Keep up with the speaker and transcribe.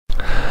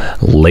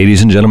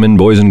Ladies and gentlemen,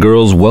 boys and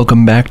girls,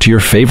 welcome back to your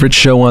favorite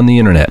show on the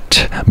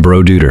internet,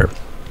 Broduder.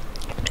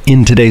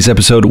 In today's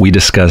episode, we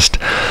discussed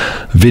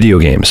video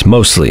games,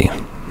 mostly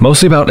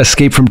about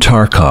Escape from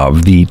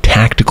Tarkov, the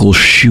tactical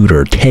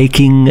shooter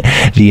taking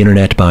the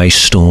internet by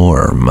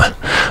storm.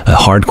 A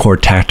hardcore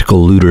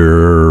tactical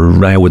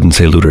looter, I wouldn't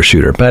say looter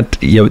shooter, but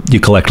you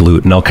collect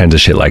loot and all kinds of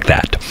shit like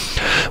that.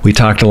 We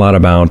talked a lot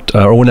about,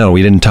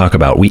 we didn't talk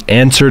about, we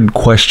answered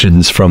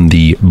questions from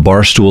the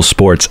Barstool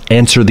Sports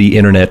Answer the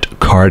Internet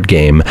card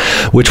game,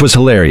 which was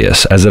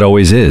hilarious, as it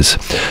always is.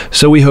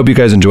 So we hope you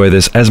guys enjoy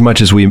this as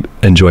much as we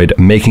enjoyed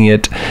making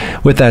it.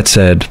 With that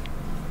said,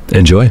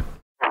 enjoy.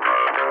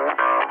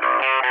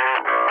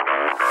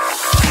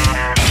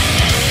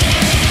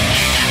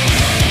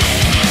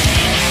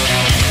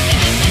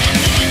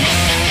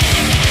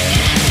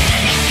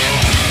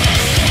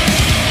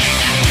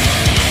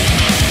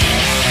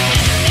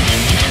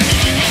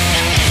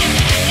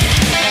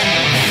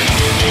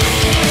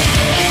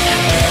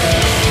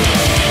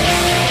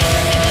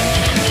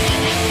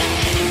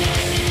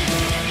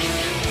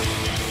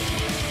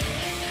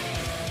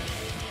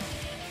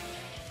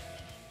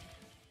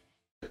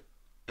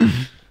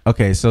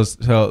 Okay, so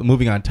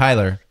moving on,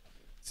 Tyler.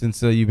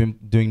 Since you've been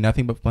doing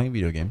nothing but playing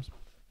video games,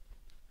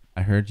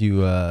 I heard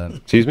you.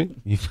 Excuse me.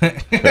 You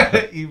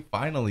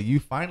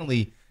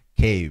finally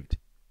caved.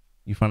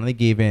 You finally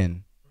gave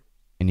in,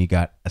 and you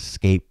got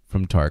Escape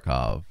from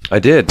Tarkov. I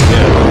did.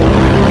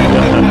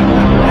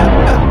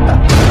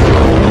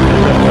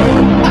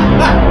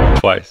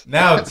 Twice.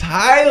 Now,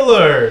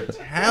 Tyler,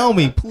 tell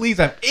me, please.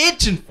 I'm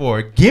itching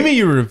for it. Give me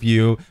your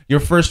review. Your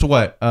first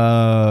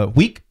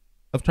week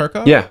of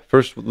Tarkov? Yeah,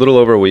 first little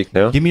over a week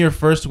now. Give me your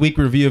first week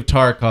review of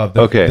Tarkov.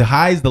 Okay. The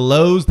highs, the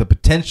lows, the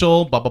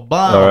potential, blah, blah,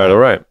 blah. All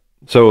right.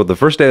 So the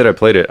first day that I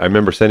played it, I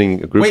remember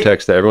sending a group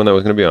text to everyone that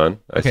was going to be on.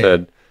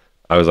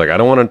 I was like, I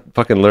don't want to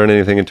fucking learn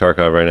anything in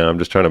Tarkov right now. I'm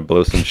just trying to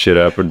blow some shit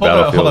up in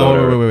Battlefield. Hold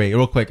on, wait,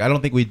 real quick. I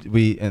don't think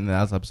we in the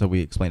last episode we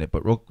explained it,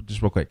 but real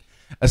quick.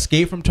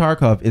 Escape from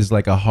Tarkov is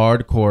like a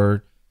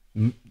hardcore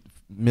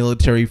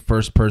military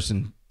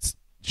first-person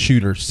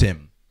shooter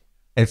sim.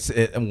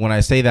 When I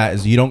say that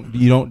is you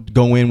don't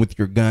go in with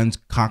your guns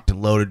cocked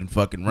and loaded and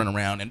fucking run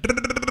around and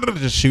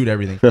just shoot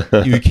everything.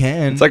 You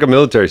can. It's like a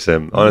military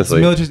sim,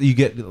 honestly.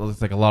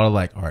 It's like a lot of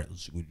like, all right,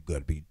 we got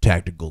to be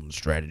tactical and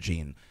strategy,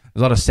 and there's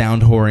a lot of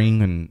sound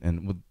whoring,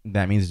 and what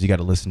that means is you got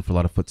to listen for a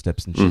lot of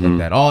footsteps and shit like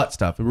that. All that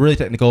stuff. Really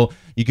technical.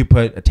 You could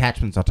put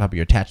attachments on top of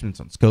your attachments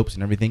on scopes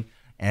and everything.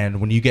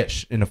 And when you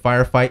get in a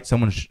firefight,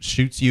 someone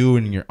shoots you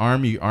in your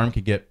arm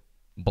could get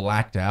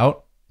blacked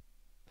out.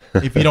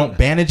 If you don't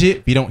bandage it,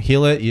 if you don't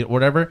heal it,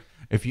 whatever.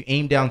 If you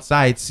aim down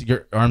sights,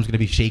 your arm's going to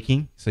be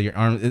shaking. So your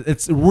arm,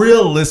 it's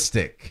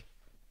realistic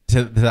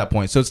to that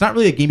point. So it's not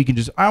really a game you can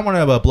just, I want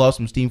to blow off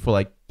some steam for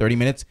like 30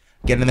 minutes,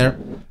 get in there.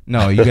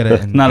 No, you got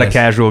to. Not a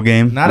casual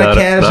game. Not a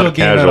casual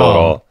game at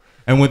all.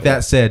 And with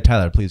that said,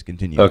 Tyler, please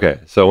continue. Okay,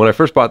 so when I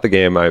first bought the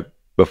game,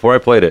 before I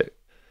played it,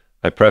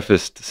 I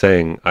prefaced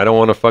saying, I don't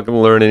want to fucking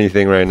learn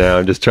anything right now.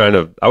 I'm just trying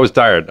to, I was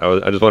tired.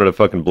 I just wanted to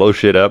fucking blow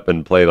shit up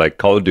and play like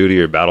Call of Duty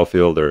or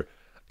Battlefield or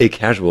a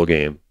casual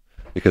game,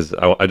 because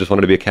I just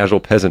wanted to be a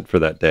casual peasant for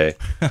that day,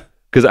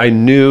 because I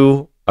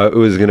knew it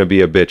was going to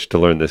be a bitch to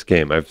learn this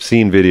game. I've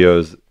seen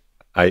videos.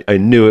 I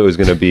knew it was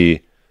going to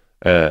be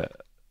a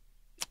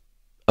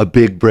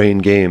big brain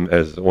game,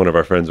 as one of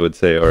our friends would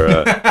say, or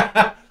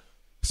a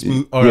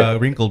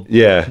wrinkled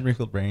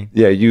brain.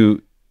 Yeah,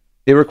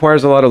 it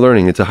requires a lot of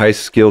learning. It's a high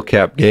skill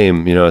cap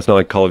game. It's not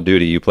like Call of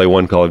Duty. You play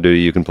one Call of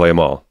Duty, you can play them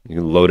all. You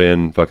can load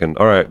in, fucking,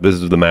 all right, this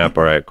is the map.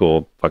 All right,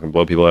 cool. Fucking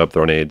blow people up,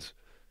 throw nades.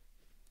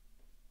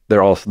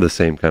 They're all the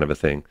same kind of a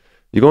thing.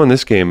 You go in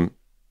this game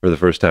for the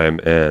first time,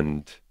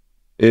 and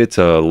it's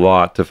a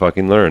lot to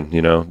fucking learn.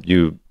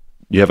 You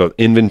have an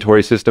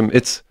inventory system.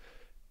 If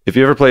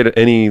you ever played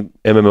any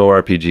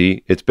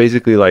MMORPG, it's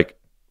basically like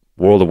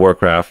World of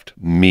Warcraft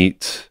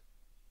meets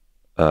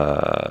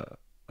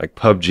like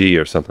PUBG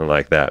or something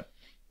like that.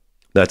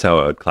 That's how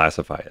I would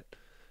classify it.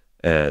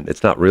 And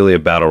it's not really a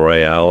battle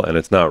royale, and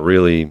it's not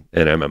really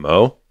an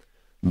MMO,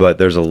 but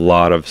there's a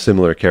lot of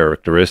similar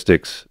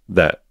characteristics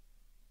that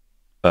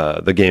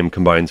the game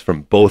combines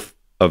from both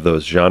of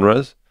those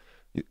genres,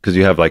 because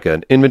you have like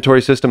an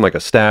inventory system, like a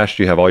stash.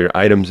 You have all your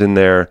items in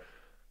there.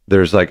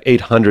 There's like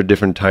 800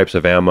 different types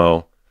of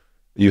ammo.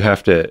 You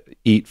have to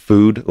eat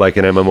food like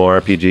an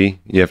MMORPG.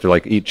 You have to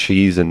like eat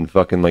cheese and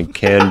fucking like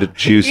canned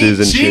juices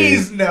and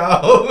cheese.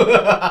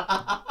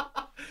 No.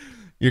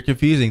 You're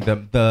confusing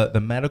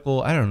the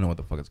medical. I don't know what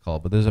the fuck it's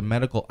called, but there's a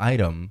medical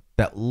item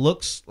that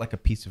looks like a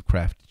piece of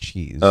crafted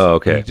cheese. Oh,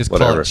 okay. You just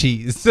call it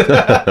cheese.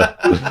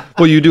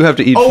 Well, you do have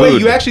to eat food. Oh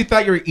wait, you actually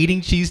thought you were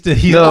eting cheese to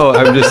heal? No,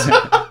 I'm just.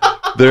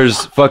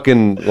 There's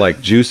fucking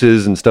like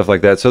juices and stuff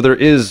like that. So there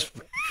is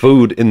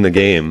food in the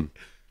game.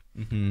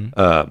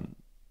 Mm-hmm.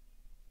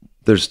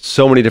 There's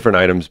so many different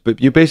items,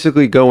 but you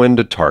basically go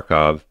into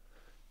Tarkov,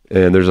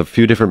 and there's a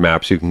few different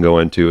maps you can go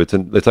into. It's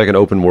like an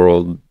open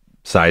world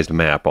sized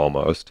map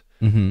almost.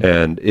 Mm-hmm.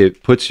 And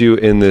it puts you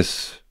in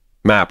this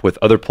map with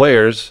other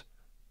players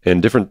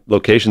in different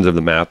locations of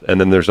the map, and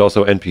then there's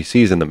also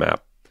NPCs in the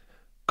map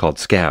called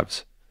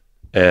scavs.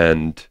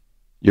 And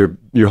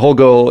your whole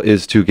goal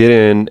is to get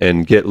in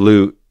and get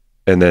loot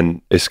and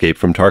then escape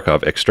from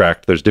Tarkov,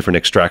 extract. There's different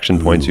extraction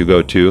points you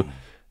go to,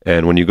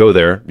 and when you go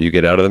there, you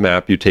get out of the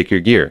map, you take your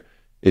gear.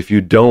 If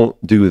you don't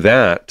do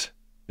that,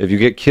 if you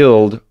get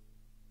killed,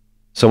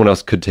 someone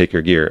else could take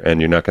your gear, and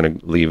you're not going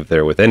to leave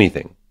there with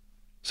anything.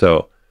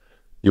 So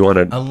you want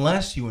to,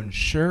 unless you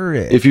insure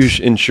it. if you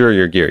insure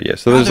your gear,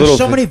 yes. So there's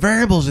so many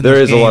variables in there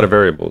this is game. a lot of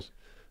variables.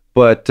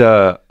 But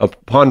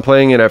upon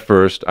playing it at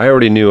first, I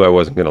already knew I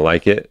wasn't going to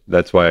like it.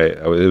 That's why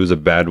it was a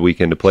bad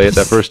weekend to play it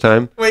that first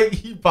time.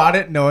 Wait, you bought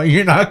it knowing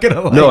you're not going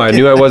to like it? No, I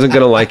knew I wasn't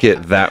going to like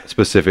it that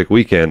specific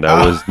weekend.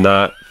 I was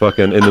not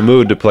fucking in the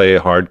mood to play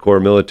a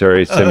hardcore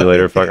military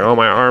simulator. Fucking, oh,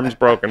 my arm's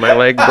broken, my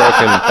leg's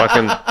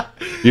broken.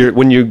 Fucking,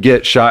 when you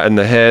get shot in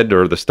the head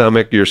or the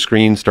stomach, your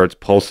screen starts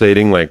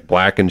pulsating like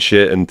black and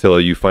shit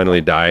until you finally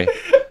die.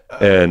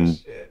 And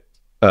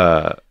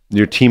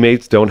your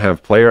teammates don't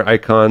have player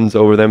icons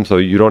over them, so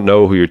you don't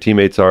know who your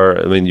teammates are.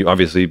 I mean, you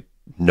obviously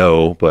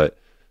know, but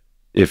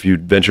if you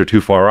venture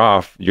too far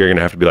off, you're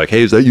gonna have to be like,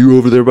 "Hey, is that you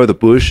over there by the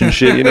bush and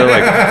shit?" You know,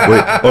 like,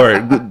 wait,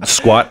 or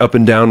squat up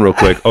and down real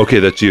quick. Okay,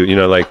 that's you. You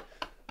know, like,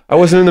 I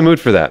wasn't in the mood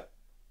for that,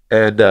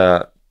 and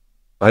I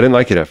didn't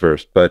like it at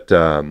first. But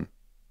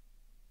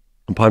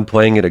upon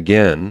playing it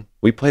again,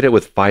 we played it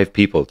with 5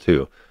 people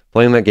too.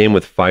 Playing that game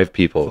with 5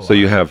 people, so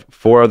you have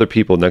 4 other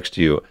people next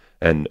to you,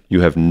 and you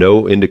have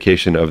no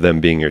indication of them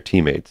being your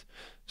teammates.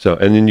 So,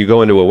 and then you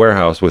go into a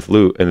warehouse with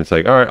loot, and it's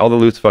like, all right, all the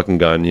loot's fucking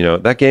gone. You know,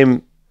 that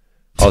game,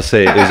 I'll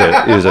say,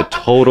 is a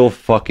total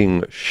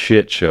fucking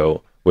shit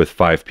show with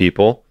 5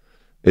 people.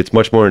 It's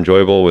much more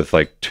enjoyable with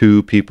like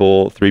 2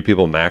 people, 3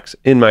 people max,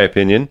 in my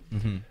opinion.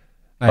 Mm-hmm.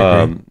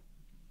 I agree.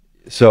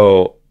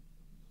 So,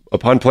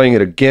 upon playing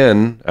it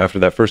again after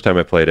that first time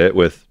I played it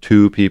with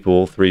 2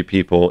 people, 3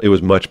 people, it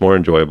was much more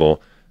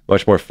enjoyable,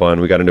 much more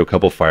fun. We got into a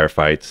couple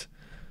firefights.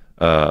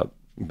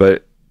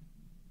 But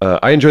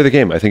I enjoy the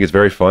game. I think it's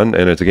very fun,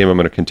 and it's a game I'm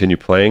going to continue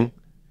playing.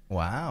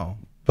 Wow.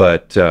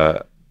 But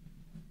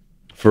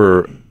if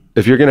you're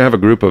going to have a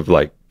group of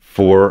like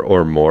 4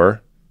 or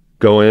more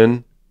go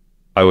in,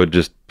 I would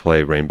just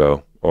play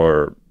Rainbow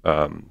or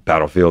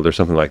Battlefield or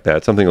something like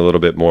that. Something a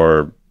little bit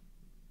more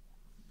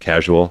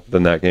casual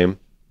than that game,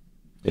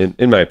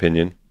 in my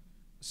opinion.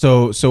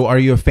 So are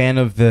you a fan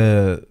of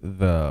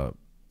the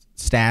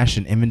stash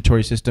and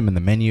inventory system in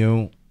the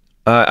menu?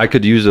 I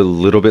could use a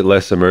little bit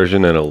less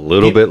immersion and a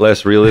little bit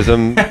less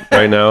realism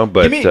right now,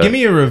 but give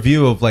me a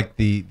review of like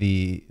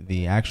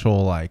the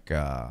actual like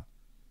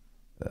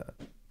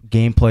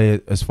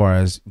gameplay as far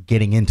as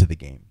getting into the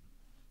game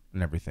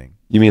and everything.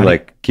 You mean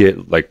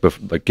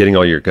getting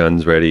all your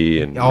guns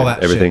ready and all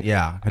that everything? Shit,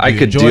 yeah. I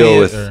could deal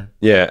with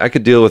I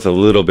could deal with a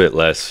little bit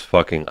less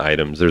fucking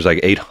items. There's like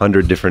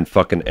 800 different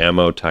fucking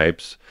ammo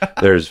types.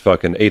 There's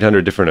fucking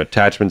 800 different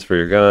attachments for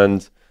your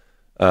guns.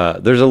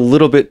 There's a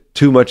little bit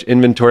too much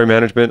inventory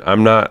management.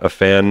 I'm not a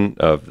fan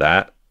of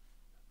that,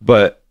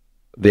 but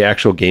the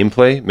actual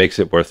gameplay makes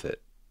it worth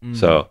it.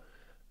 So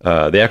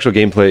the actual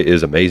gameplay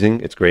is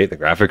amazing. It's great. The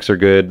graphics are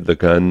good. The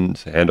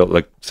guns handle,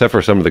 like, except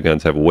for some of the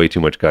guns have way too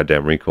much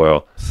goddamn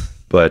recoil,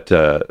 but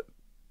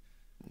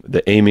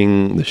the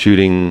aiming, the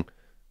shooting,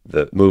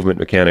 the movement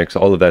mechanics,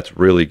 all of that's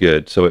really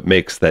good. So it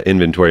makes that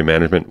inventory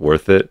management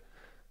worth it.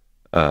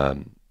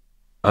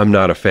 I'm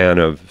not a fan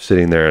of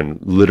sitting there and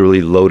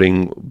literally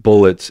loading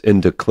bullets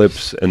into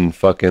clips and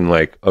fucking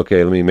like,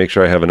 okay, let me make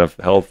sure I have enough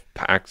health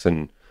packs.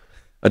 And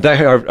a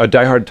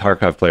diehard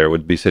Tarkov player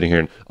would be sitting here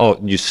and, oh,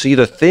 you see,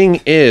 the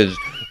thing is,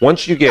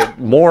 once you get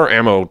more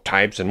ammo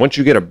types and once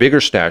you get a bigger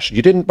stash,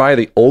 you didn't buy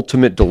the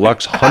ultimate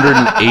deluxe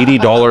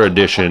 $180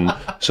 edition,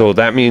 so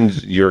that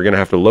means you're going to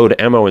have to load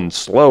ammo in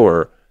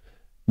slower.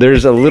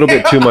 There's a little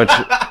bit too much.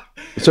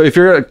 So if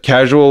you're a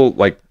casual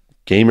like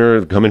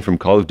gamer coming from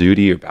Call of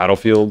Duty or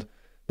Battlefield,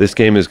 this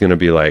game is going to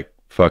be like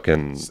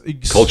fucking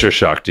culture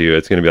shock to you.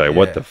 It's going to be like,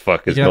 what the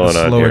fuck is going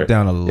on slow here? It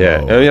down a little.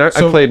 Yeah, I mean, I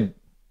played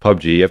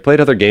PUBG. I've played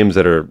other games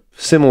that are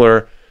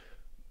similar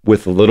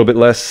with a little bit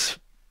less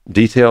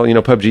detail. You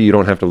know, PUBG, you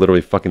don't have to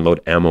literally fucking load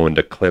ammo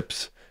into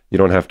clips. You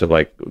don't have to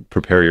like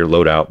prepare your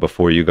loadout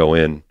before you go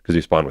in because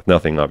you spawn with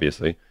nothing,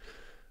 obviously.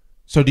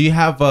 So do you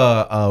have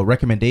a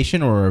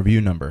recommendation or a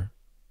review number?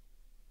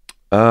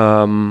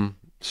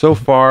 So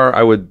far,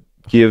 I would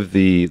give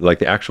the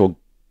actual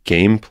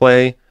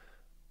gameplay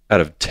out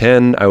of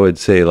 10, I would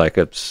say like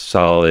a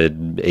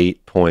solid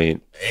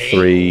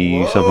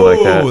 8.3, something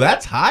like that. Oh,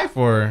 that's high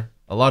for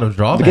a lot of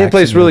drawbacks. The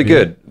gameplay is really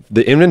good.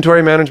 The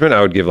inventory management,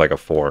 I would give like a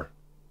 4.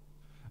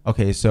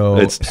 Okay, so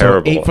it's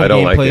terrible. 8 for I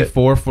don't gameplay, like it.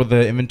 4 for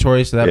the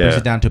inventory, so that brings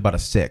it down to about a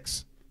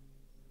 6.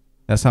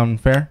 That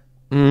sound fair?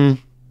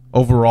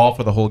 Overall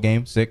for the whole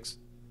game, 6?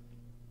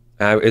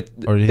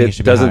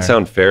 It doesn't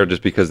sound fair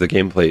just because the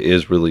gameplay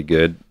is really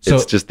good. So,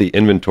 it's just the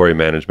inventory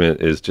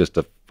management is just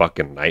a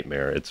fucking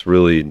nightmare. It's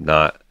really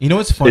not. You know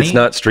what's funny? It's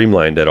not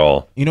streamlined at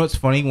all. You know what's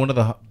funny? One of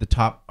the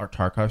top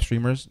Tarkov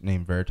streamers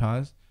named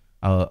Veritas,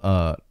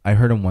 I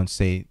heard him once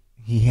say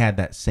he had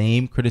that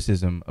same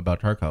criticism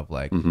about Tarkov.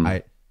 Like,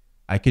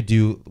 I could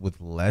do with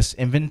less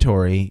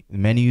inventory,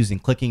 menus,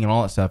 and clicking and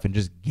all that stuff, and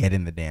just get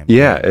in the damn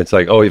Yeah, game. it's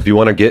like, oh, if you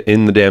want to get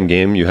in the damn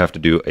game, you have to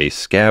do a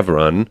scav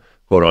run,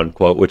 quote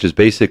unquote, which is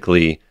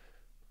basically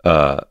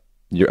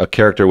you're a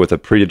character with a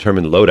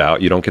predetermined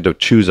loadout. You don't get to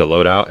choose a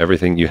loadout.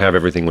 You have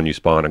everything when you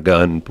spawn, a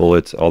gun,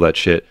 bullets, all that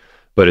shit.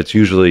 But it's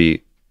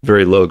usually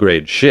very low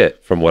grade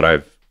shit from what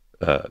I've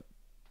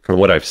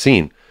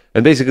seen.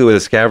 And basically with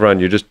a scav run,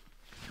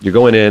 you're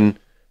going in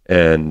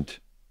and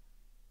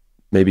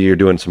maybe you're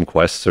doing some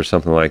quests or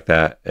something like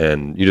that,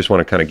 and you just want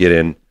to kind of get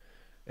in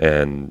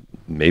and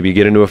maybe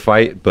get into a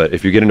fight. But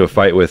if you get into a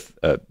fight with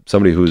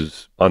somebody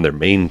who's on their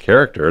main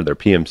character, their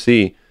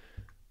PMC,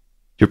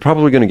 you're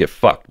probably going to get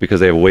fucked because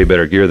they have way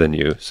better gear than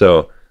you.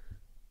 So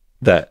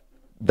that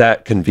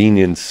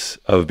convenience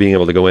of being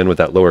able to go in with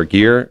that lower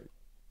gear,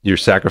 you're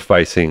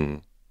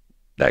sacrificing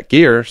that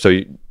gear. So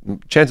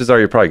chances are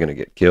you're probably going to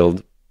get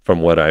killed from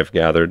what I've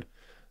gathered.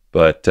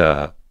 But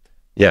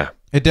yeah.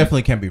 It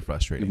definitely can be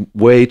frustrating.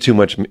 Way too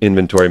much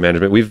inventory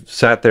management. We've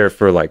sat there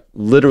for like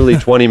literally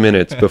 20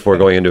 minutes before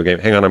going into a game.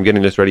 Hang on, I'm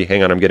getting this ready.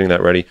 Hang on, I'm getting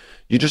that ready.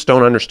 You just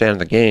don't understand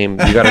the game.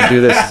 You got to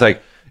do this. It's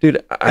like,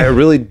 dude, I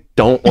really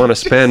don't want to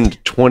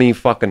spend 20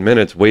 fucking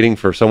minutes waiting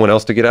for someone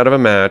else to get out of a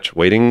match,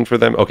 waiting for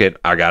them. Okay,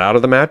 I got out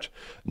of the match.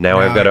 Now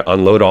I've got to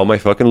unload all my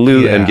fucking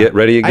loot and get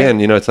ready again.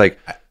 It's like,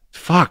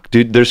 fuck,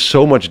 dude, there's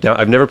so much down.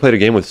 I've never played a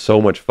game with so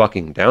much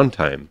fucking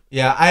downtime.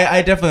 Yeah,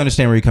 I definitely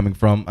understand where you're coming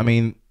from. I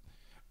mean,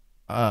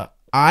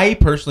 I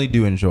personally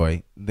do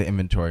enjoy the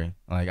inventory.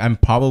 Like, I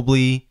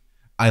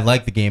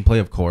like the gameplay,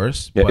 of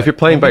course. Yeah, if you're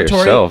playing by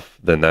yourself,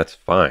 then that's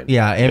fine.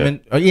 Yeah,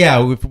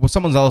 if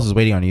someone else is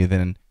waiting on you,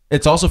 then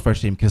it's also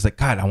frustrating because, like,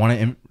 God, I want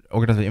to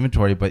organize the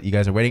inventory, but you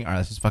guys are waiting. All right,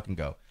 let's just fucking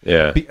go.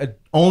 Yeah.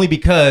 Only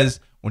because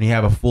when you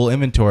have a full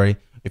inventory,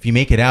 if you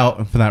make it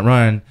out for that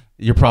run,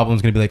 your problem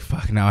is going to be like,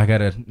 fuck, now I got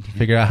to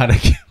figure out how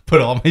to put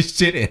all my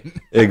shit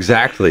in.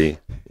 Exactly.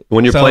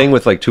 When you're playing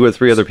with like 2 or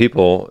 3 other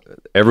people,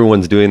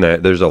 everyone's doing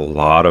that. There's a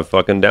lot of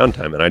fucking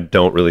downtime, and I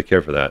don't really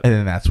care for that. And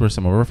then that's where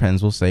some of our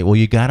friends will say, well,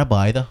 you got to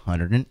buy the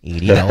 $180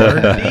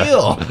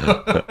 deal.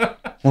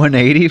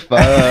 185.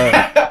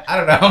 I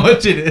don't know how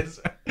much it is.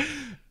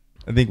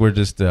 I think we're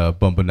just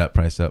bumping that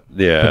price up for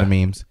the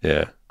memes.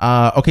 Yeah.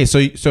 Okay,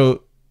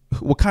 so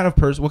what kind of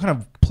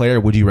player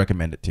would you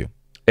recommend it to?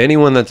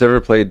 Anyone that's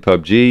ever played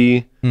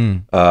PUBG,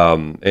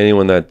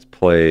 anyone that's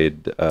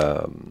played...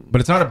 but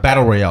it's not a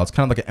battle royale. It's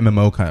kind of like an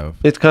MMO kind of.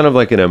 It's kind of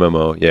like an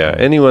MMO, yeah.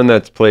 Anyone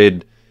that's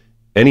played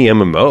any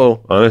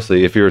MMO,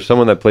 honestly, if you're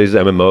someone that plays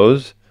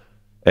MMOs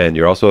and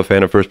you're also a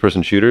fan of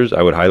first-person shooters,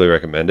 I would highly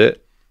recommend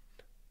it.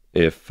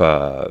 If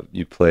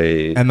you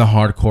play... And the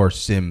hardcore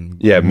sim.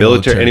 Yeah,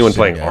 military anyone sim,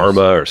 playing guys.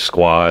 Arma or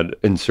Squad,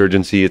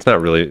 Insurgency. It's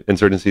not really...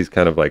 Insurgency is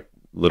kind of like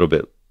a little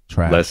bit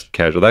less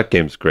casual. That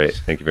game's great.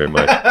 Thank you very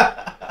much.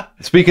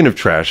 Speaking of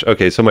trash,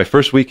 okay, so my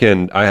first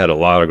weekend, I had a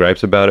lot of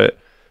gripes about it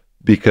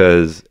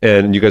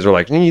and you guys were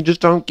like, you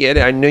just don't get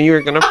it. I knew you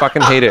were going to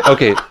fucking hate it.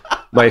 Okay,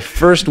 my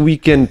first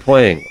weekend,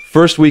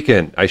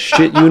 I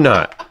shit you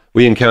not,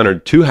 we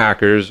encountered 2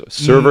 hackers,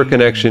 server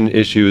connection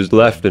issues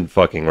left and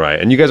fucking right.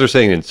 And you guys were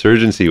saying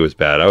Insurgency was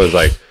bad. I was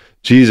like,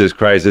 Jesus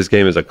Christ, this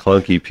game is a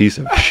clunky piece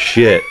of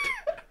shit.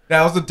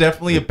 That was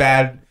definitely a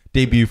bad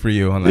debut for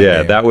you on that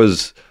game. That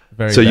was...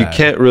 Very so bad. you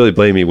can't really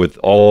blame me with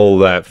all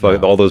that,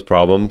 all those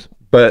problems.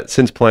 But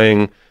since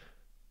playing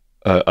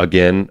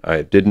again,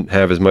 I didn't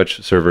have as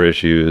much server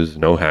issues,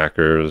 no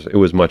hackers. It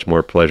was much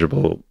more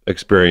pleasurable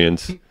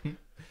experience.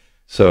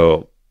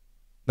 So,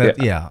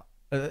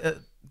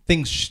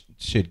 things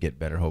should get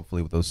better,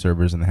 hopefully, with those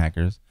servers and the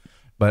hackers.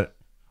 But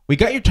we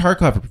got your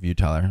Tarkov review,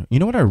 Tyler. You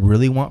know what I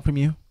really want from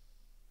you?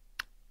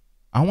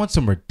 I want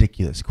some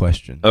ridiculous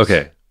questions.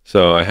 Okay,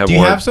 so I have one. Do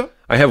you have some?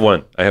 I have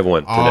one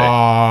today.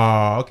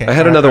 Oh, okay. I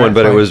had another one,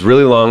 but it was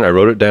really long. I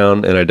wrote it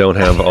down, and I don't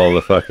have all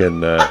the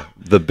fucking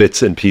the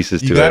bits and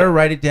pieces to it. You got to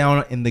write it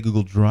down in the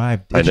Google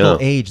Drive. Digital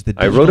age. The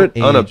digital I wrote it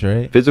on a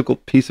right? physical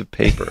piece of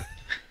paper.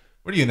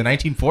 What are you, in the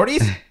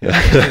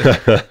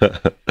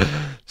 1940s?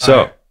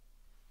 So,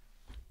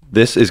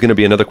 this is going to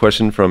be another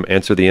question from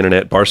Answer the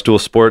Internet, Barstool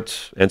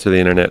Sports, Answer the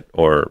Internet,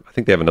 or I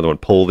think they have another one,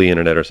 Poll the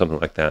Internet or something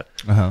like that.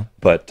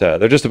 But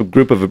they're just a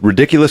group of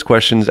ridiculous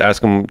questions.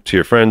 Ask them to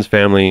your friends,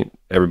 family,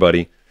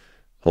 everybody.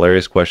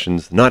 Hilarious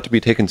questions, not to be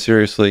taken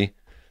seriously.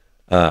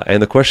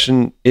 And the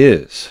question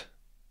is,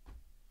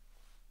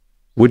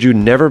 would you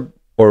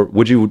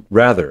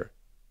rather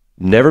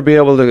never be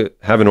able to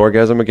have an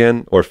orgasm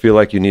again or feel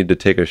like you need to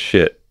take a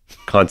shit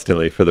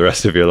constantly for the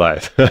rest of your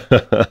life?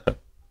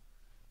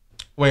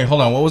 Wait,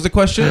 hold on. What was the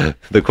question?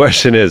 The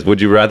question is,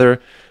 would you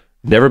rather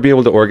never be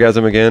able to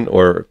orgasm again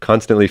or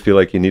constantly feel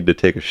like you need to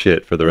take a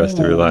shit for the rest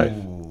of your life?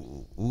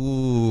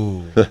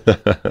 Ooh.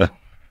 Let's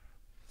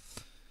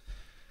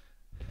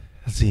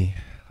see.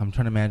 I'm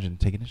trying to imagine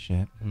taking a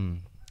shit.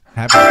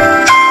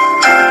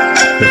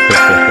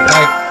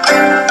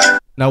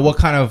 Now, what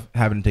kind of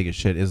having to take a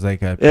shit is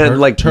like a turtle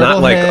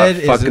not like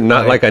head?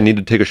 Not like I need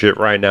to take a shit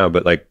right now,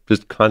 but like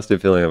just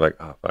constant feeling of like,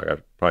 oh fuck, I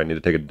probably need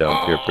to take a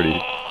dump here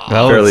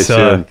fairly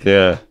soon.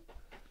 Yeah.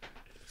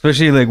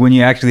 Especially like when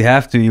you actually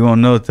have to, you won't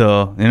know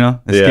till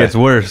it gets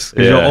worse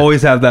because you'll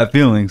always have that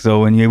feeling.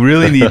 So when you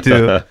really need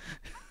to,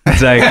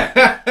 it's like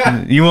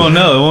you won't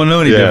know. It won't know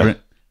any different.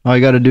 All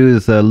you got to do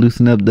is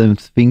loosen up them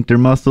sphincter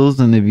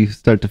muscles, and if you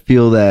start to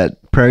feel that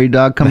prairie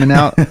dog coming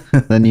out,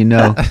 then you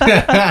know.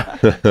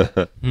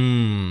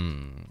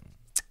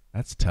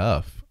 That's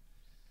tough.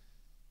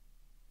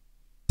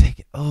 Take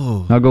it.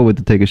 Oh, I'll go with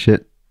the take a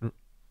shit.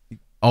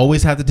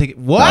 always have to take it.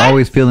 What?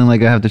 Always feeling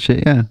like I have to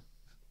shit. Yeah.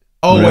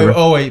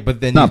 Wait, but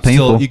then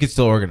you could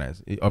still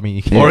organize. I mean,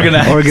 you can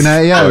Organize.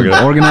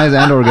 Organize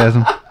and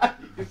orgasm.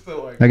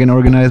 I can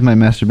organize my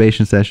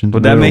masturbation session.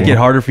 Would that make it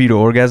harder for you to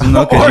orgasm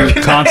though?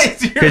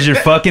 Because you're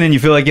fucking and you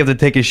feel like you have to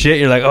take a shit.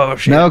 You're like, oh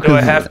shit, No, do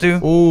I have to?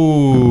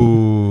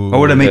 Ooh. Or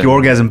would it make your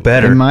orgasm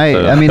better? It might.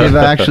 I mean, if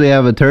I actually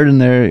have a turd in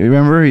there,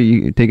 remember,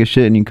 you take a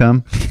shit and you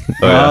come.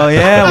 Oh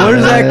yeah,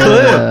 where's that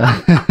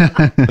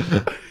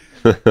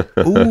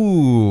clip?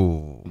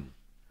 Ooh.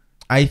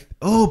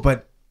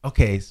 But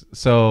okay.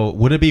 So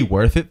would it be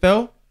worth it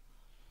though?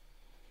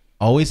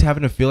 Always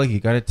having to feel like you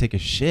got to take a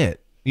shit.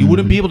 You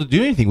wouldn't be able to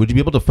do anything. Would you be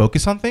able to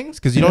focus on things?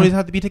 Because you don't always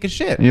have to be taking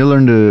shit. You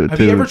learn to.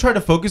 Have you ever tried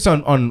to focus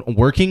on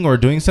working or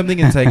doing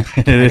something? And it's like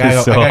it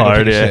is so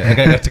hard.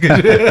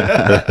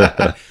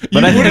 Yeah.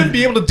 You wouldn't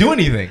be able to do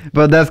anything.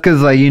 But that's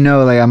because, like,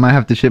 I might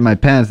have to shit my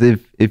pants.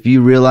 If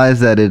you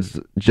realize that it's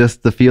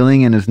just the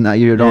feeling and it's not,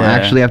 you don't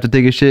actually have to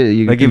take a shit.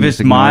 You like if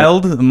it's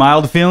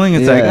mild feeling,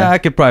 it's like I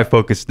could probably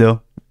focus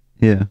still.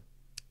 Yeah.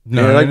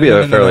 No, it might be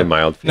a fairly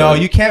mild feeling. No,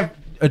 you can't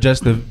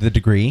adjust the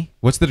degree.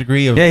 What's the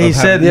degree of? Yeah, he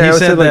said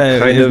that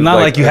like it's not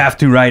like you have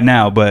to right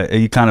now, but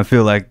you kind of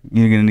feel like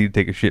you're gonna need to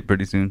take a shit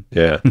pretty soon.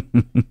 Yeah,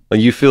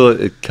 like you feel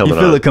it coming on.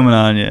 You feel it coming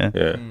on, yeah.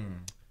 Yeah.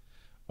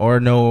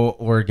 Or no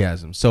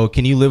orgasm. So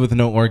can you live with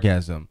no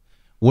orgasm?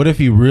 What if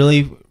you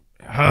really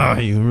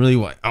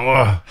want?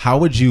 How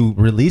would you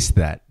release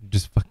that?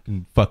 Just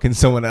fucking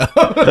someone else.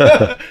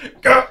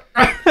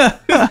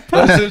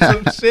 Push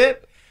some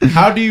shit.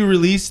 How do you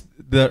release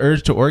the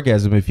urge to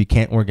orgasm if you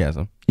can't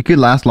orgasm? You could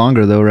last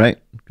longer though, right?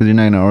 Because you're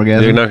not gonna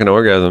orgasm. You're not gonna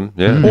orgasm.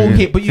 Yeah.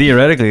 Okay, but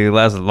theoretically, it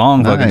lasts a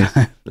long fucking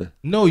time.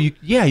 No, you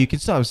can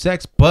still have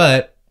sex,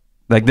 but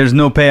like there's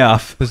no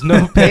payoff. There's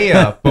no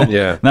payoff.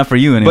 Yeah. Not for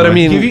you anyway. But I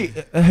mean,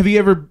 have you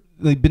ever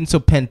been so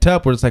pent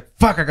up where it's like,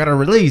 fuck, I gotta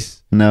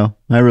release? No,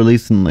 I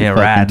release in like 2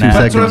 seconds.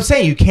 That's what I'm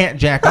saying. You can't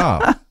jack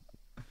off.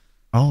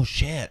 Oh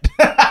shit.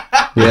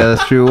 Yeah,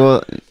 that's true.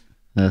 Well,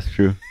 that's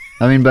true.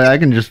 I mean, but I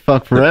can just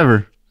fuck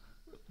forever.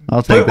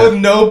 I'll take that.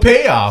 With no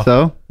payoff.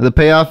 So the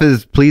payoff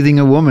is pleasing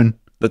a woman.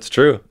 That's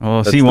true.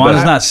 Oh, see,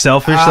 Juan's not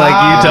selfish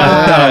like you,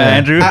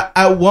 Andrew.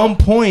 At one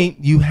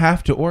point, you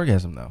have to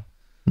orgasm though.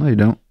 No, you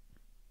don't.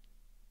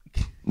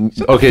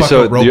 Okay,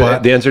 so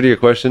the answer to your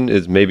question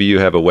is maybe you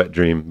have a wet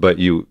dream, but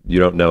you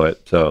don't know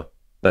it. So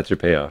that's your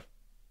payoff.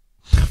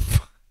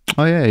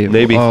 Oh yeah,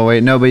 maybe. Oh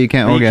wait, no, but you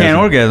can't orgasm. You can't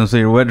orgasm, so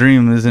your wet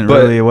dream isn't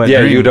really a wet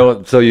dream. Yeah, you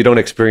don't. So you don't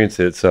experience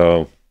it.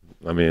 So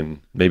I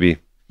mean, maybe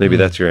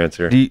that's your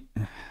answer.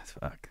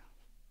 Fuck.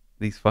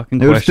 These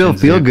fucking it would still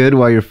feel good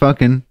while you're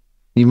fucking.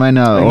 You might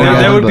not.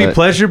 There would be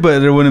pleasure, but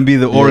there wouldn't be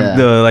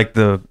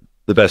the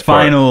best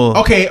final.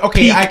 Part. Okay.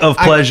 Peak of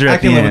pleasure. I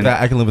can live with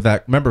that. I can live with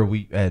that. Remember,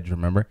 we edge.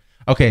 Remember.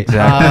 Okay.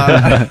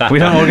 Exactly. We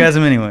don't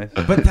orgasm anyways.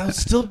 But that would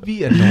still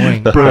be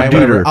annoing.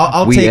 Broduder.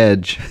 I'll we take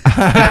edge.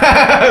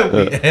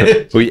 We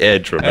edge. We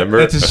edge. Remember?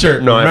 That's a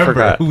shirt. No,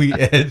 remember, I forgot. We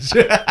edge.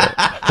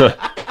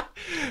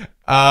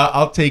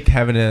 I'll take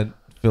having to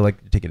feel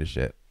like taking a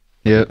shit.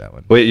 Yeah. That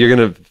one. Wait, you're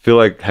gonna feel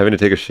like having to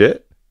take a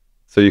shit,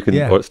 so you can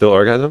still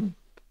orgasm?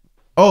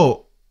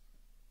 Oh.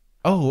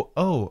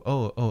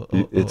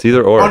 It's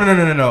either or.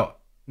 Oh no.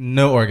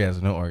 No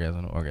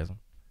orgasm.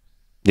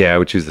 Yeah, I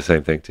would choose the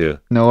same thing too.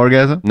 No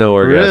orgasm? No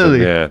orgasm.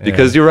 Really? Yeah,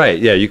 because you're right.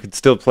 Yeah, you could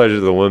still pleasure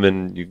the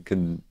woman. You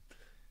can.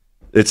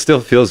 It still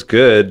feels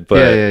good, but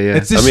yeah.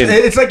 It's just,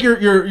 it's like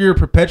you're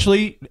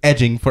perpetually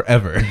edging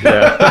forever.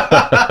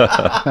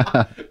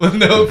 Yeah. With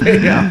no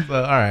payoff. So,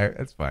 all right,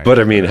 that's fine. But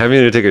I mean,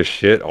 having to take a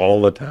shit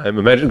all the time.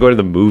 Imagine going to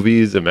the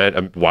movies.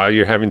 Imagine while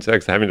you're having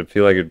sex, having to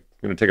feel like you're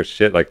going to take a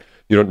shit. Like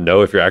you don't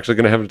know if you're actually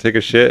going to have to take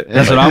a shit.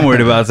 That's what I'm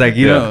worried about. It's like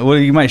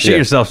you might shit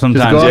yourself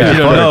sometimes. You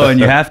don't know, and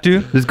you have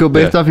to. Just go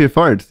based off your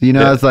farts.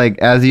 It's like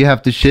as you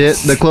have to shit,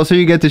 the closer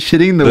you get to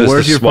shitting, the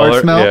worse your farts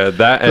smell. Yeah,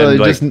 that so and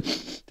like,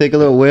 just take a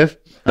little whiff.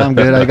 I'm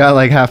good. I got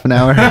like half an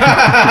hour.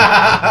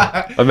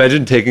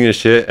 Imagine taking a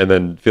shit and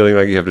then feeling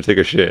like you have to take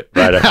a shit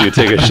right after you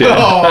take a shit.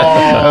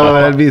 Oh,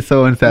 that'd be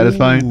so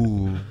unsatisfying.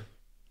 Ooh.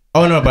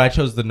 Oh no, but I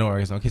chose the no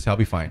orgasm. Okay, so I'll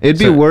be fine. It'd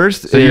be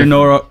worse. So you're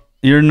no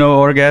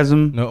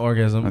orgasm. No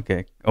orgasm.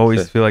 Okay.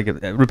 Always feel like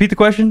it. Repeat the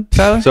question,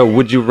 Tyler. So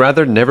would you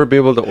rather never be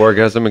able to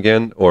orgasm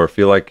again, or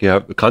feel like you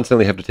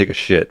constantly have to take a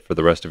shit for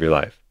the rest of your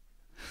life?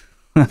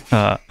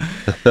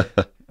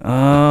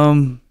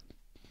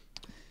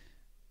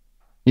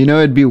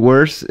 It'd be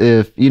worse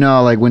if,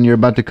 like when you're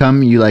about to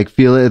come, you like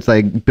feel it. It's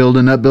like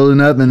building up,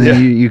 and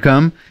then you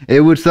come.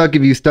 It would suck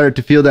if you start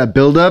to feel that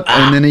build up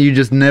and then you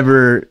just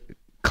never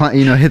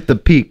hit the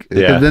peak.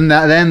 Yeah. Then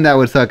that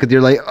would suck. Cause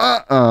you're like,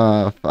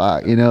 fuck,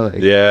 like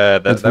Yeah,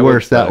 it's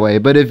worse that way.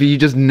 But if you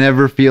just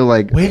never feel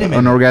like Wait a minute.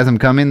 an orgasm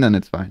coming, then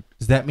it's fine.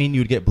 Does that mean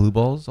you would get blue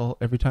balls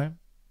every time?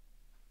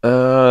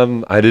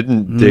 I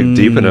didn't dig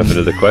deep enough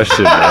into the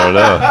question. I don't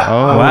know.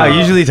 Oh Wow,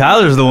 usually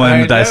Tyler's the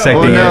one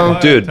dissecting Oh, no.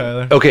 it. Dude,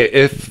 Tyler. okay,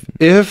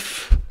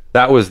 if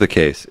that was the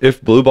case,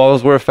 if blue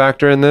balls were a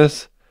factor in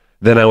this,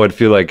 then I would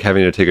feel like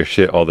having to take a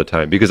shit all the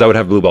time because I would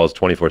have blue balls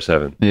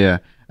 24/7. Yeah.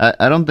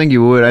 I don't think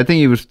you would. I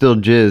think you would still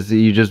jizz.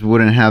 You just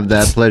wouldn't have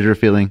that pleasure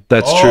feeling.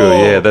 That's true.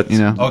 Yeah, that's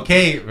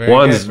Okay. Very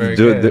Juan's good, very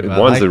good. I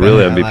Juan's like the real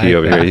that. I MVP like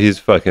over that. here. He's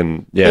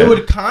fucking It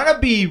would kind of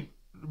be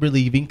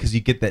relieving because you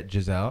get that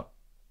jizz out.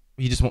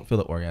 You just won't feel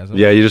the orgasm.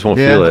 Yeah, you just won't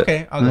Yeah. feel it.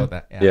 Okay, I'll go with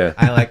that. Yeah. Yeah.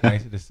 I like my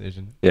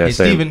decision. Yeah, Hey,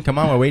 same. Steven, come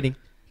on, we're waiting.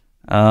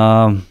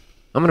 Um,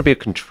 I'm gonna be a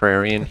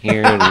contrarian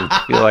here and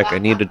feel like I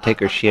need to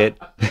take a shit.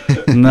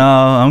 no,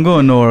 I'm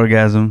going no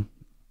orgasm.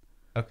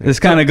 Okay. This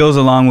kind of goes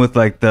along with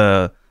like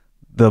the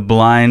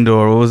blind,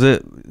 or what was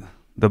it?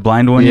 The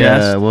blind one,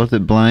 Yeah. What was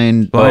it?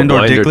 Blind. blind or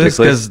blind or dickless, dickless?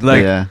 because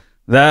like Yeah.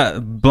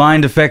 that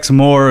blind affects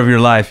more of your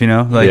life.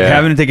 Like Yeah.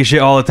 having to take a shit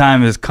all the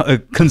time is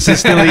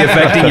consistently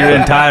affecting your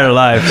entire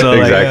life. So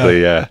like,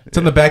 Exactly. Yeah. It's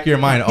on the back of your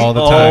mind all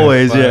the time.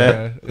 Always, But,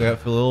 yeah. Yeah,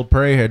 feel a little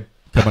prey head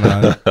coming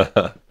on.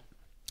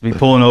 be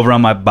pulling over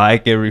on my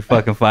bike every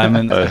fucking 5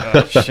 minutes. Like,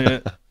 oh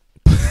shit.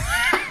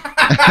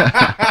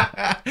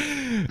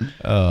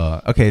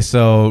 Okay,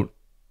 so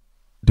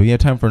do we have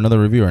time for another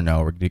review or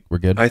no? We're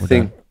good. I We're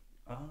think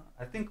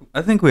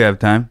I think we have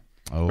time.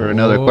 done? For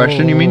another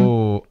question, you mean?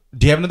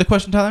 Do you have another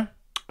question, Tyler?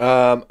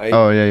 I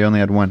Oh yeah, you only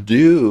had one.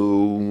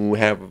 do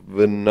have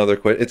another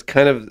question. It's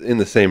kind of in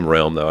the same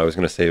realm though. I was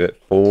gonna save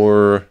it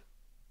for.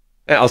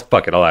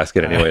 Fuck it. I'll ask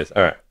it anyways.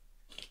 All right.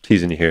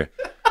 Teasing you here.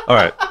 All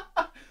right.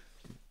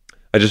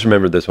 I just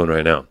remembered this one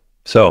right now.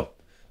 So,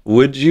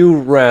 would you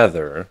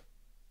rather?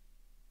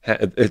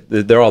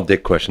 They're all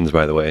dick questions,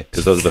 by the way,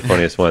 because those are the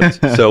funniest ones.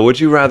 So, would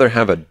you rather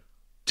have a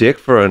dick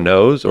for a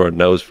nose or a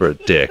nose for a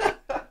dick?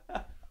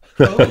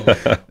 Well,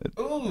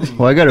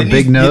 I got a Then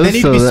big you'd- nose, then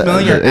you'd so be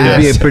smelling your it'd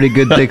be a ass. pretty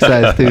good dick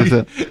size too.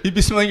 So You'd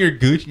be smelling your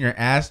gooch and your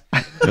ass.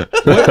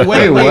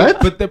 Wait, what?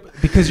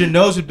 But because your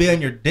nose would be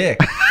on your dick.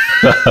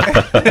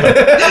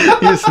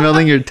 you're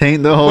smelling your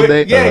taint the whole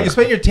day. Yeah, you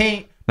smell your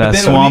taint. but That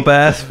then swamp when you-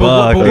 ass.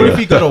 But Fuck. what if dude.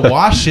 you go to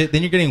wash it?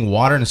 Then you're getting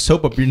water and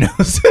soap up your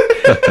nose.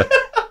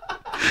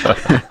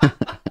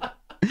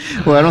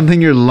 Well, I don't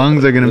think your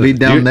lungs are gonna be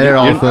down there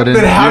all of a sudden.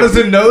 But how does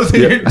the nose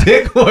and your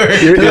dick work?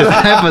 It's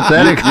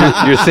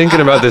hypothetical. You're thinking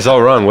about this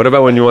all wrong. What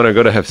about when you want to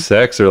go to have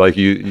sex, or like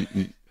you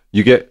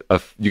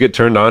get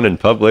turned on in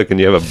public and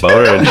you have a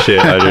boner and shit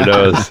on your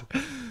nose?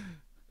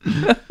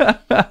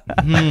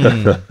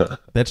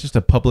 That's just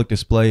a public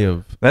display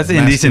of That's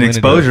indecent masculinity.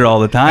 exposure all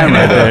the time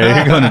right there.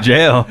 You're going to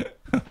jail.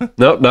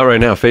 Nope, not right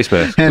now. Face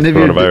mask. And with if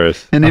you're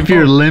coronavirus. and if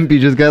you're limp, you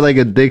just got like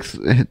a dick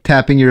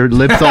tapping your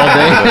lips all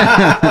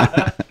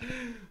day.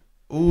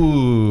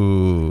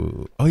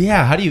 Ooh. Oh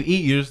yeah. How do you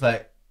eat? You're just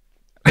like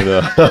like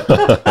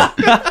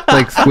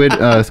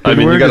Squidward. I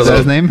mean, you got Is that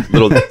his name?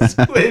 little.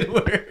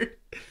 Squidward.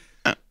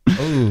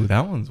 Oh,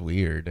 that one's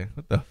weird.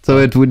 What the? So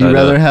would I you know.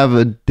 rather have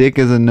a dick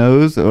as a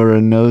nose or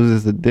a nose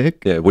as a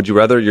dick? Yeah. Would you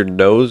rather your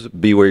nose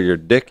be where your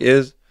dick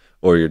is,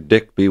 or your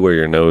dick be where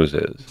your nose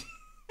is?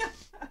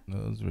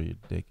 Nose where your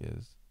dick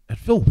is. I'd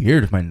feel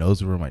weird if my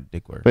nose were where my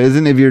dick were. But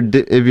isn't if your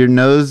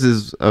nose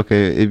is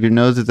okay, if your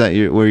nose is at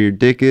where your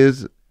dick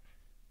is,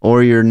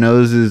 or your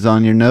nose is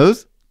on your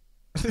nose?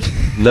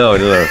 No.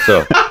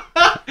 So,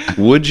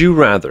 would you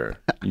rather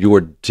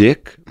your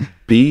dick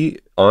be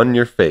on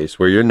your face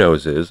where your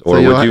nose is, or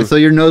would you? So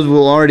your nose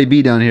will already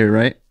be down here,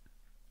 right?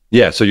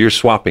 Yeah. So you're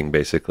swapping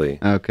basically.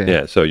 Okay.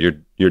 Yeah. So your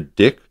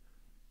dick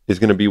is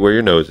going to be where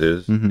your nose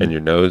is, Mhm. and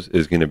your nose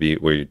is going to be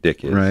where your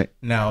dick is. Right.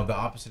 Now the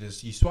opposite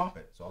is you swap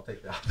it. So I'll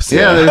take the opposite.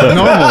 Yeah, that's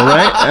normal,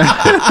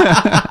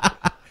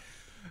 right?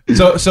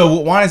 So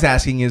what Juan is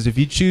asking is if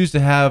you choose to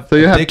have So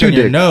you a have dick two on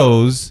your dicks.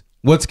 nose,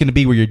 what's going to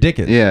be where your dick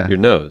is? Yeah. Your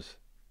nose.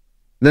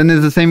 Then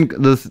it's the same.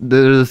 They're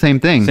the same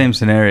thing. Same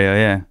scenario,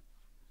 yeah.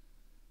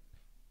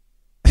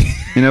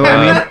 You know what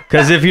I mean?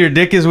 Because if your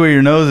dick is where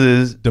your nose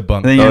is,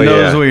 Debunk. then your Oh, nose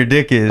yeah. is where your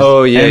dick is.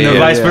 Oh, yeah, and the yeah,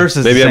 vice yeah. versa.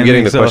 is Maybe the I'm same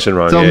getting thing. the question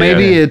wrong. So Yeah,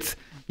 maybe yeah. it's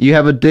you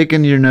have a dick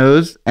in your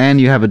nose and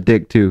you have a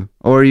dick too,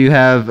 or you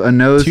have a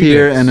nose Two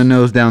here dicks. and a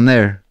nose down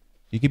there.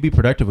 You could be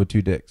productive with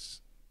two dicks.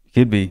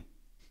 Could be.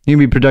 You can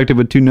be productive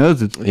with two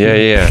noses.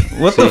 Yeah.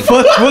 What the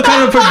fuck? What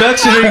kind of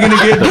production are you gonna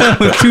get done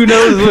with two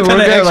noses? What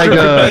kind of Work at extra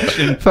like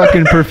production? a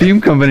fucking perfume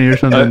company or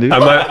something, dude. I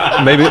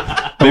might, maybe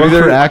work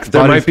for Axe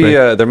there Body might be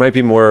Spray. there might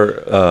be more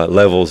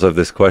levels of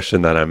this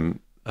question that I'm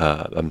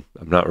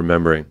not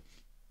remembering.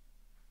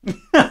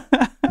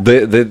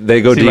 They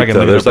go See if I deep can though.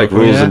 look it There's up like real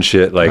quick. rules Yeah? and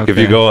shit. Like if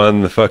you Okay. go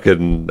on the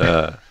fucking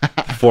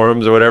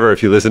forums or whatever,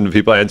 if you listen to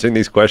people answering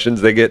these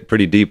questions, they get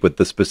pretty deep with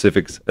the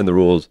specifics and the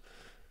rules.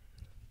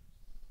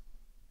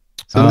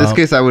 So in this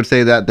case, I would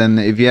say that then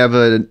if you have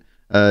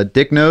a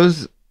dick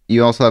nose,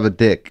 you also have a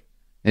dick.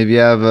 If you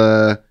have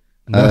a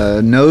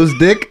nose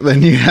dick,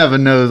 then you have a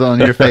nose on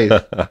your face.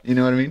 You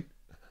know what I mean?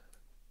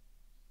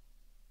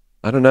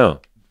 I don't know.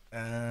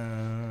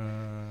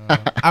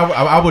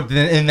 I would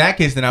in that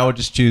case. Then I would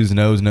just choose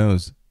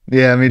nose.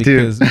 Yeah, me too.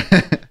 Because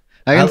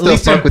I can still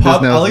fuck with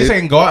this nose. At least dude. I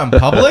can go out in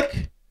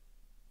public.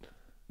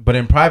 But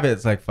in private,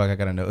 it's like, fuck, I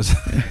got a nose.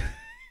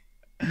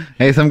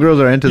 Hey, some girls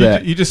are into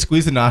that. You just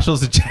squeeze the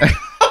nostrils to check.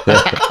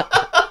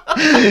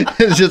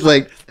 It's just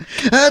like,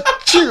 I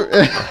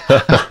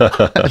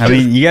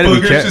mean, you gotta be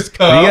Boogers careful. just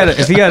come.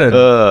 If you got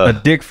a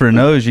dick for a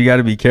nose, you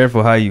gotta be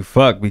careful how you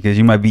fuck because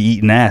you might be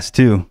eating ass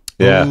too.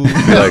 Yeah. Ooh. Be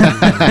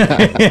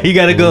like, You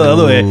gotta go the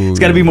other way. It's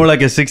gotta be more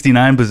like a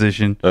 69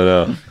 position. I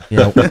know.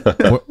 Yeah,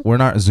 we're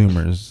not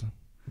Zoomers.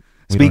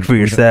 Speak for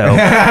yourself.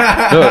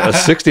 No, a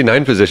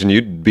 69 position,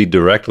 you'd be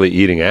directly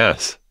eating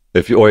ass.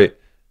 If you, or,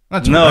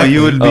 No,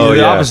 you would be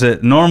the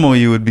opposite. Normal,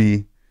 you would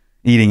be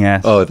eating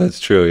ass. oh, that's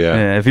true. Yeah.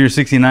 Yeah, if you're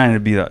 69,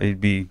 it'd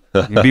be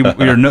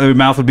your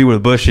mouth would be where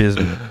the bush is.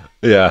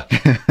 Yeah.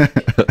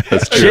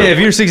 That's true. Shit, if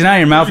you're 69,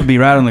 your mouth would be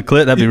right on the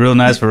clit. That'd be real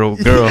nice for a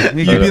girl.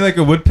 You'd be like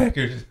a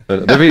woodpecker.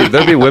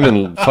 There'd be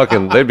women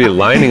fucking, they'd be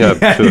lining up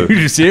to,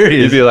 You're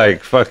serious. you'd be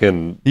like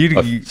fucking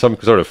some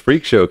sort of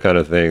freak show kind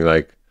of thing.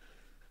 Like,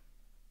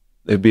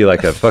 it'd be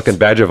like a fucking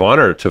badge of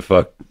honor to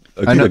fuck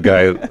a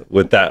guy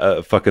with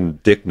that fucking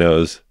dick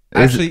nose.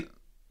 Actually,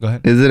 go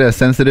ahead. is it as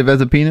sensitive as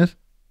a penis?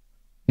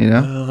 You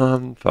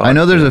know? I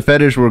know there's a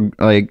fetish where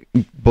like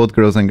both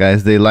girls and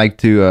guys, they like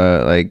to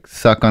like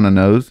suck on a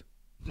nose.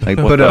 Like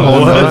put a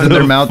whole nose in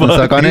their mouth and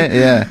suck on it.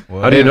 Yeah.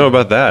 How do you know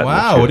about that?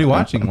 Wow, what are you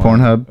watching?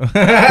 Pornhub.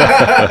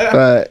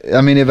 But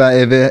I mean, if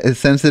it is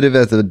sensitive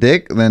as a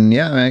dick, then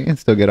yeah, I can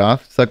still get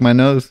off. Suck my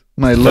nose,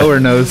 my lower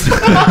nose.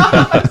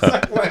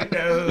 Suck my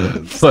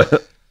nose.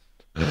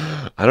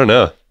 I don't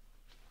know.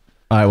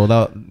 All right.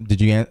 Well,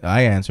 did you?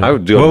 I answered. I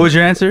would do. What was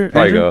your answer?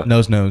 Probably Andrew?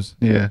 go Nose.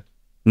 Yeah.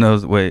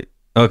 Nose. Wait.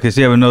 Okay,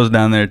 so you have a nose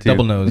down there too.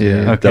 Double nose.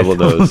 Yeah. Okay. double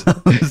nose.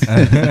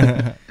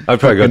 I'd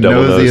probably go Fucking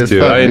double nosy nose as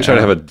too. fuck. I ain't trying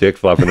to have a dick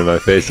flopping in my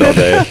face all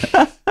day.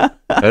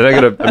 And I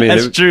gotta. I mean,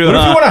 That's true. What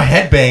if you Huh? want a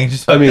headbang?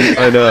 Just I mean,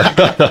 I know.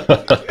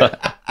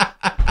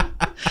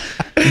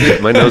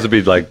 My nose would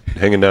be like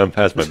hanging down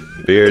past my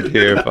beard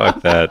here.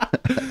 Fuck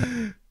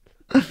that.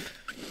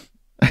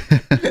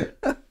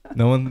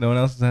 no one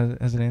else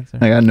has an answer.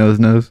 I got nose.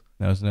 Nose.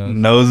 Nose. All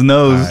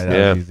right, that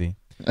Yeah. was easy.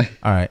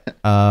 All right.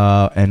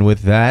 And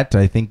with that,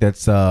 I think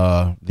that's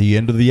the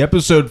end of the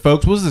episode,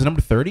 folks. What was this,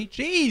 number 30?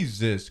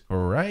 Jesus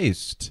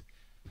Christ.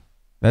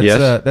 That's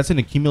Yes. That's an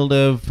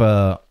accumulative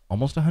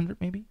almost 100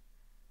 maybe?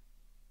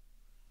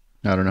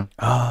 I don't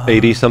know.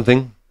 80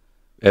 something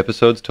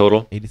episodes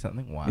total. 80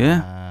 something? Wow.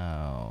 Yeah.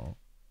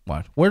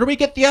 Watch. Where do we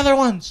get the other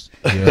ones?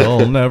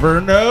 You'll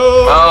never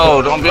know.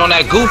 Oh, don't be on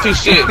that goofy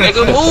shit,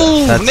 nigga.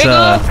 Move, That's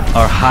nigga.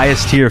 our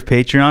highest tier of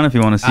Patreon. If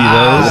you want to see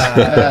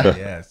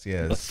Yes,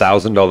 yes.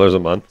 $1,000 a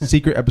month.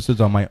 Secret episodes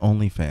on my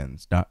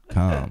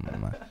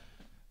OnlyFans.com.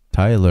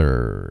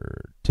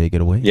 Tyler, take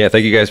it away. Yeah,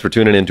 thank you guys for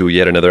tuning in to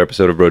yet another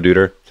episode of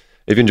Broduder.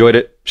 If you enjoyed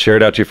it, share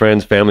it out to your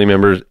friends, family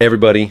members,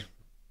 everybody.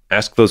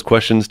 Ask those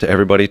questions to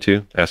everybody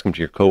too. Ask them to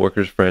your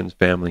coworkers, friends,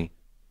 family,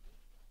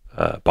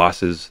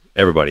 bosses,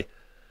 everybody.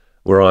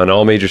 We're on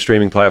all major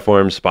streaming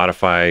platforms: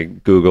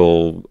 Spotify,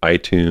 Google,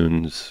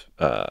 iTunes,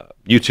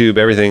 YouTube,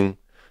 everything.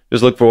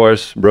 Just look for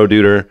us,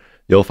 Broduder.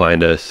 You'll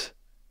find us.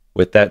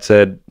 With that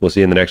said, we'll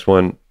see you in the next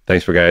one.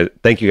 Thank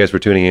you guys for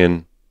tuning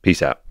in.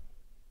 Peace out.